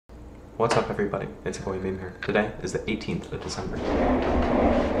What's up, everybody? It's your boy Meme here. Today is the 18th of December.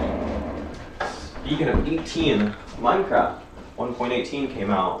 Speaking of 18, Minecraft 1.18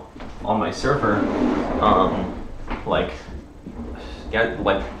 came out on my server. Like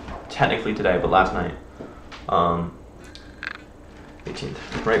technically today, but last night. 18th,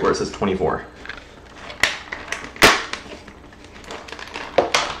 right where it says 24.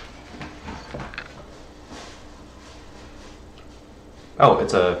 Oh,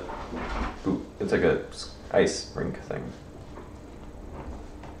 it's like a ice rink thing.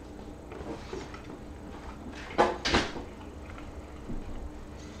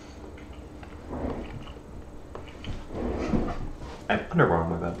 I have underwear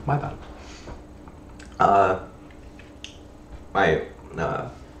on my bed. My bad.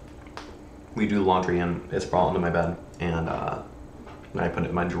 We do laundry and it's brought onto my bed, and I put it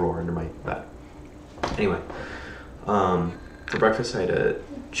in my drawer under my bed. Anyway, for breakfast I had a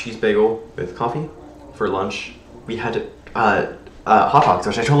cheese bagel with coffee. For lunch we had hot dogs,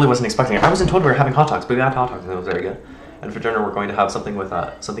 which I totally wasn't expecting. I wasn't told we were having hot dogs, but we had hot dogs and it was very good. And for dinner we're going to have something with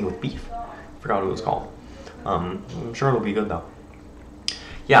beef. I forgot what it was called. I'm sure it'll be good though.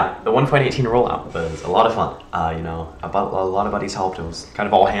 Yeah, the 1.18 rollout was a lot of fun. You know, a lot of buddies helped. It was kind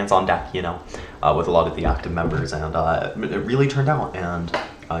of all hands on deck, you know, with a lot of the active members, and it really turned out. And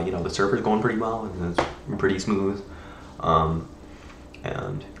you know, the server's going pretty well, and it's pretty smooth.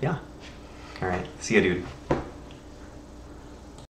 And yeah, all right, see ya, dude.